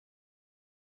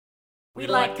We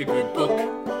like a good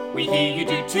book, we hear you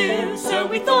do too, so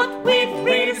we thought we'd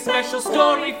read a special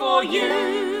story for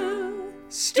you.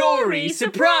 Story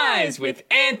Surprise with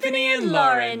Anthony and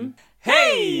Lauren.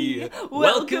 Hey!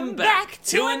 Welcome back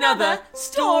to another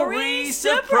Story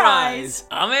Surprise.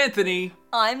 I'm Anthony.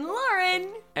 I'm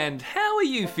Lauren. And how are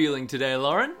you feeling today,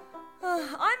 Lauren?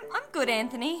 I'm good,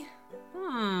 Anthony.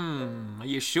 Are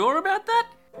you sure about that?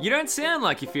 You don't sound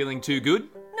like you're feeling too good.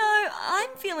 No,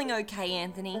 I'm feeling okay,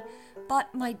 Anthony.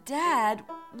 But my dad,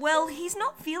 well, he's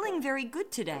not feeling very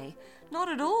good today. Not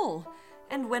at all.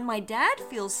 And when my dad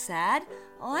feels sad,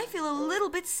 I feel a little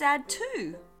bit sad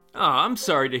too. Oh, I'm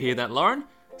sorry to hear that, Lauren.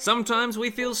 Sometimes we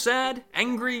feel sad,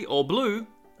 angry, or blue,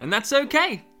 and that's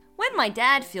okay. When my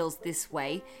dad feels this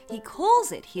way, he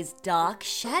calls it his dark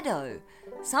shadow.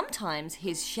 Sometimes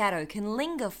his shadow can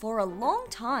linger for a long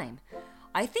time.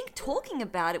 I think talking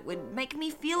about it would make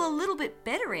me feel a little bit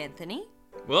better, Anthony.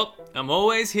 Well, I'm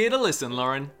always here to listen,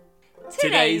 Lauren.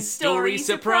 Today's story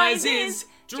surprise is,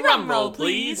 drumroll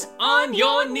please, on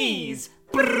your knees.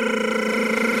 Bing!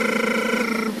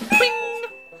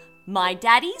 My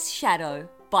Daddy's Shadow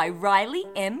by Riley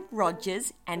M.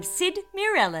 Rogers and Sid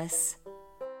Meirelles.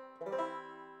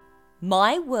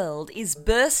 My world is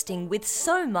bursting with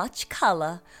so much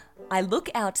colour. I look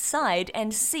outside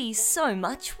and see so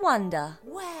much wonder.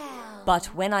 Wow!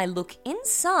 But when I look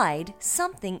inside,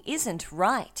 something isn't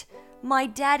right. My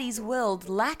daddy's world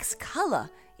lacks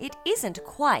colour. It isn't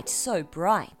quite so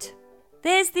bright.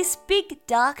 There's this big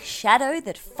dark shadow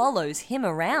that follows him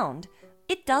around.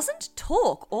 It doesn't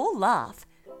talk or laugh.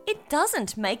 It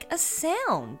doesn't make a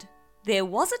sound. There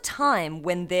was a time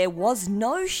when there was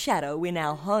no shadow in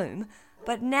our home,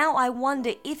 but now I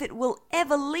wonder if it will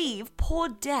ever leave poor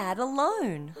Dad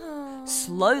alone.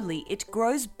 Slowly it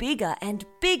grows bigger and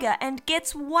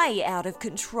gets way out of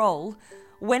control.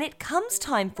 When it comes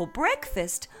time for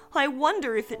breakfast, I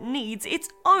wonder if it needs its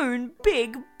own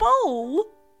big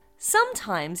bowl.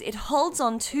 Sometimes it holds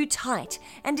on too tight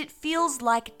and it feels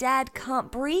like Dad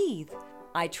can't breathe.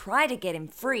 I try to get him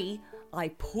free. I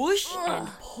push and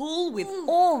pull with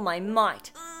all my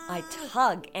might. I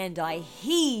tug and I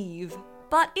heave.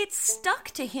 But it's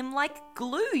stuck to him like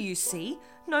glue, you see,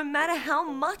 no matter how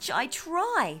much I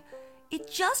try.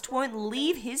 It just won't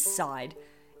leave his side.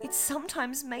 It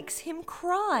sometimes makes him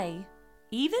cry.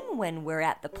 Even when we're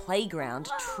at the playground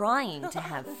trying to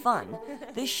have fun,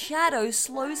 the shadow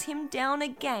slows him down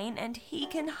again and he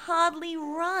can hardly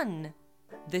run.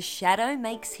 The shadow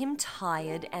makes him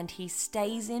tired and he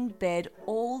stays in bed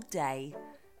all day.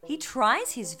 He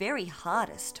tries his very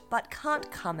hardest but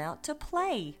can't come out to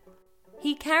play.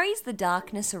 He carries the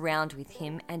darkness around with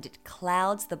him and it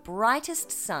clouds the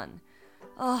brightest sun.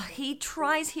 Oh, he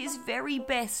tries his very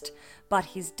best, but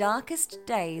his darkest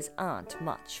days aren't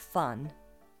much fun.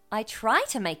 I try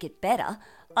to make it better.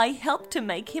 I help to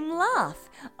make him laugh.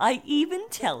 I even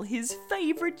tell his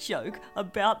favourite joke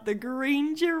about the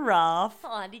green giraffe.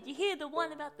 Oh, did you hear the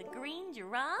one about the green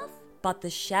giraffe? But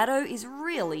the shadow is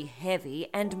really heavy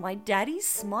and my daddy's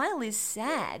smile is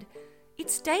sad.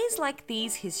 It's days like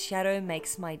these his shadow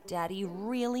makes my daddy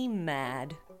really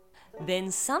mad.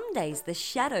 Then some days the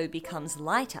shadow becomes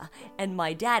lighter and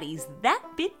my daddy's that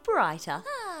bit brighter.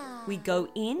 We go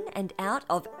in and out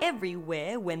of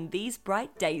everywhere when these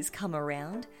bright days come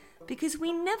around because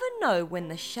we never know when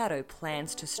the shadow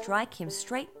plans to strike him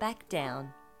straight back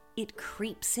down. It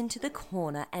creeps into the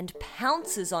corner and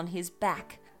pounces on his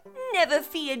back. Never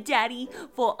fear, Daddy,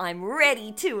 for I'm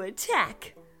ready to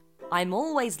attack. I'm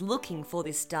always looking for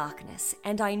this darkness,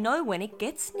 and I know when it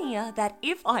gets near that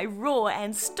if I roar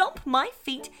and stomp my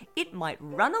feet, it might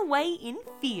run away in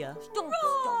fear. Stomp,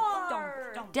 stomp, stomp,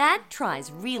 stomp. Dad tries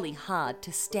really hard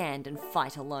to stand and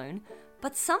fight alone,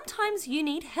 but sometimes you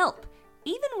need help,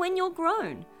 even when you're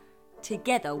grown.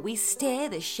 Together we stare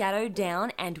the shadow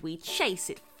down and we chase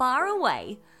it far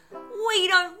away. We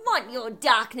don't want your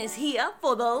darkness here,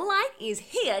 for the light is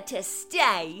here to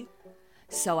stay.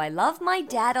 So I love my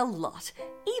dad a lot,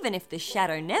 even if the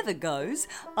shadow never goes.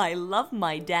 I love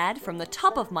my dad from the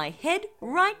top of my head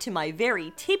right to my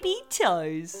very tippy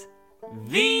toes.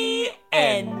 The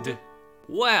end.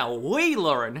 Wow,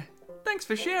 Lauren. Thanks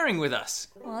for sharing with us.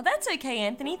 Oh, that's okay,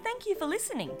 Anthony. Thank you for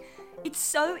listening. It's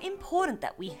so important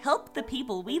that we help the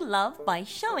people we love by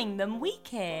showing them we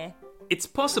care. It's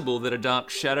possible that a dark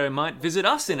shadow might visit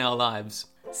us in our lives.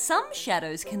 Some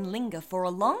shadows can linger for a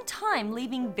long time,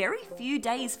 leaving very few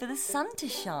days for the sun to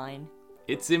shine.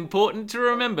 It's important to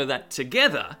remember that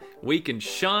together we can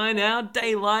shine our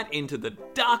daylight into the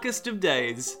darkest of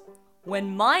days.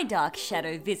 When my dark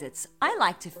shadow visits, I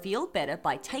like to feel better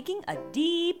by taking a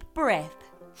deep breath.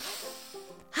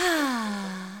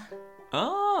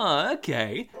 Ah,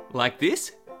 Okay, like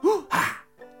this?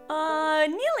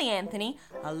 Nearly, Anthony.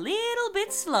 A little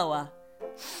bit slower.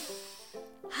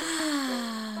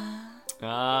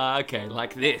 Okay,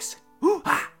 like this.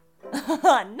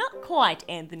 Not quite,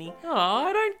 Anthony. Oh,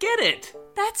 I don't get it.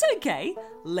 That's okay.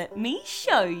 Let me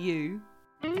show you.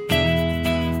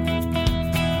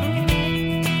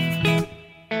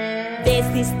 There's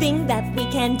this thing that we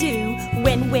can do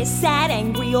when we're sad,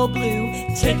 angry or blue.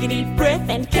 Take a deep breath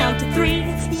and count to 3.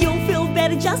 You'll feel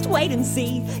better, just wait and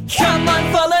see. Come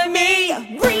on, follow me.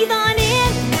 Breathe on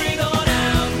in. Breathe on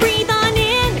out. Breathe on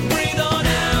in. Breathe on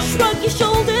out. Shrug your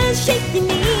shoulders, shake your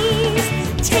knees.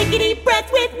 Take a deep breath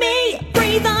with me.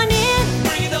 Breathe on in.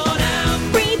 Breathe on out.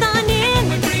 Breathe on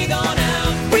in. Breathe on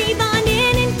out. Breathe on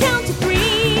in and count to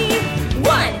 3.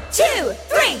 1, 2,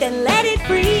 3. Then let it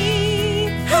breathe.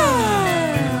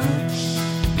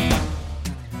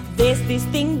 There's this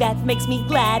thing that makes me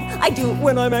glad. I do it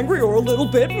when I'm angry or a little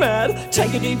bit mad.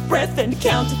 Take a deep breath and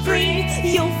count to 3.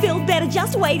 You'll feel better,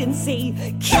 just wait and see.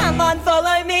 Come on,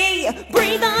 follow me.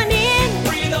 Breathe on in.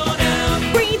 Breathe on out.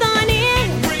 Breathe on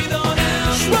in. Breathe on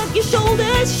out. Shrug your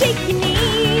shoulders, shake your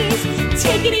knees.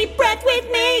 Take a deep breath with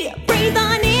me. Breathe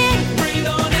on in. Breathe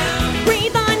on out.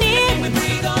 Breathe on in.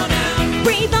 Breathe on out.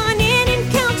 Breathe on in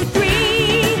and count to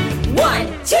 3. 1,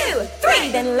 2,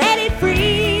 3. Then let it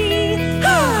breathe.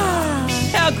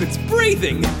 How good's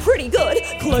breathing? Pretty good.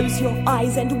 Close your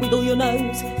eyes and wiggle your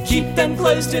nose. Keep them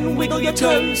closed and wiggle your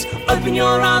toes. Open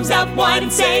your arms out wide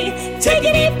and say, take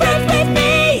a deep breath with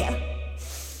me.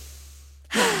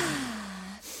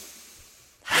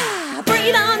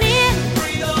 Breathe on in.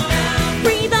 Breathe on out.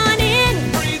 Breathe on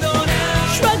in. Breathe on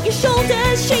out. Shrug your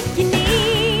shoulders, shake your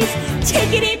knees.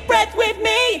 Take a deep breath with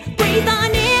me. Breathe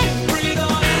on in. Breathe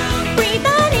on out. Breathe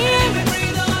on in.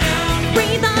 Breathe on out.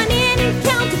 Breathe on in and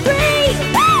count to 3.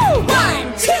 Woo!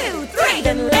 1, 2, 3.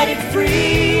 Then let it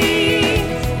free.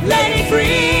 Let it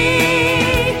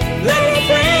free. Let it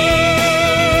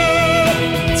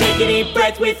free. Take a deep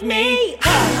breath with me.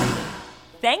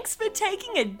 Thanks for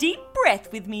taking a deep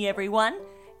breath with me, everyone.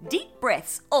 Deep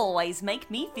breaths always make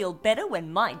me feel better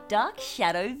when my dark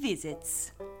shadow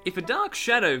visits. If a dark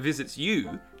shadow visits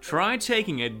you, try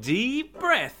taking a deep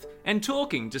breath and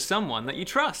talking to someone that you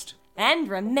trust. And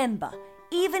remember,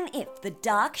 even if the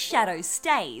dark shadow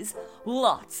stays,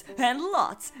 lots and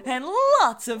lots and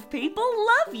lots of people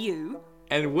love you.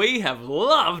 And we have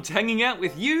loved hanging out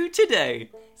with you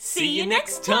today. See you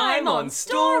next time on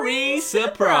Story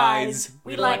Surprise.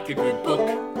 We like a good book.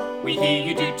 We hear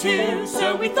you do too,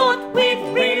 so we thought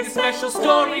we'd read a special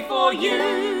story for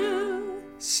you.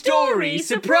 Story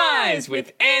Surprise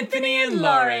with Anthony and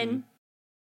Lauren.